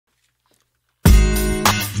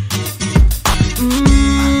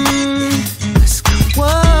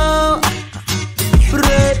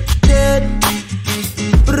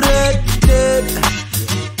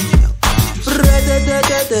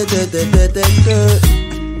good.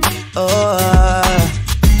 Oh,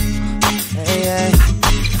 hey, hey.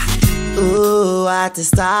 Ooh, I had to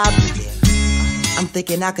stop. I'm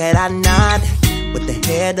thinking, how could I not? With the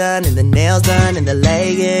hair done and the nails done and the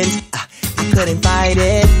leggings, I couldn't fight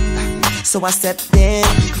it. So I stepped in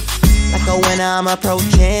like a winner, I'm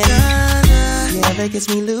approaching. Yeah, that gets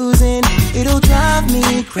me losing. It'll drive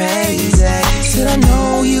me crazy. Said I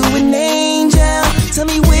know you an angel. Tell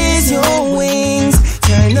me where's your wings?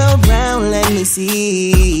 Turn around, let me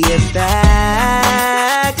see it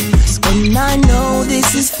back. And I know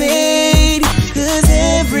this is fate, 'cause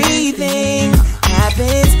everything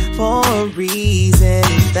happens for a reason.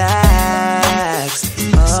 Facts.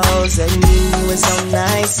 Oh, said you were so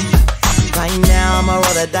nice. Right now I'ma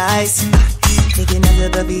roll the dice. Thinking after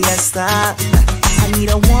the fiesta, I need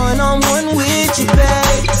a one-on-one with you,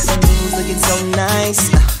 babe. You's looking so nice.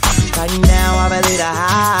 Right now I'm ready to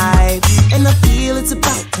hype, and I feel it's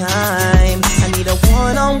about time. I need a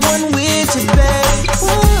one-on-one with you, babe.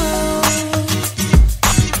 Whoa.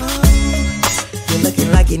 You're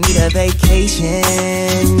looking like you need a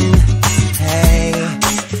vacation. Hey,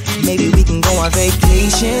 maybe we can go on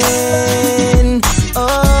vacation.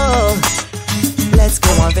 Oh, let's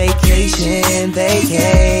go on vacation,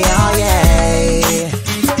 vacay, oh yeah.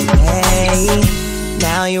 Hey,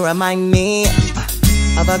 now you remind me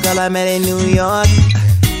of a girl I met in New York.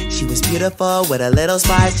 She was beautiful with a little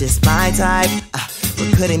spice, just my type. But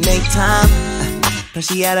couldn't make time, cause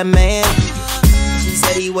she had a man. She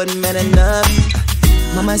said he wasn't man enough.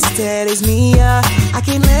 Mama said it's me, I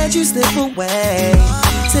can't let you slip away.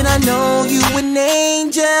 Said I know you an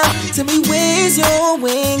angel. Tell me where's your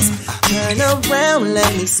wings? Turn around,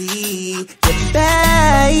 let me see your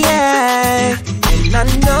back. And I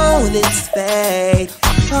know this fate,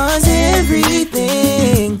 'cause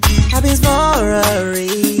everything happens for a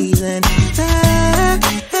reason.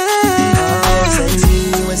 Oh, said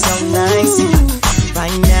you were so nice.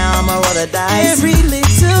 Right now I'ma roll the dice. Every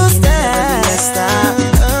little step.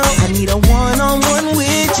 I need a one-on-one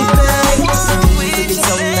with you, babe. You're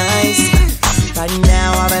so nice. Right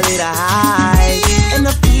now I'm ready to hide, and I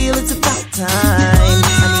feel it's about time.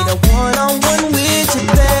 I need a one-on-one with you,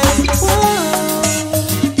 babe.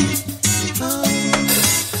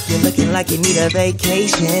 You're looking like you need a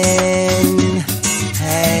vacation.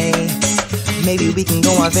 Hey, maybe we can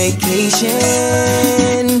go on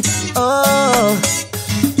vacation. Oh,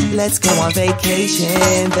 let's go on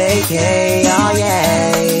vacation, vacay, oh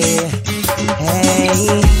yeah.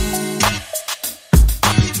 Hey.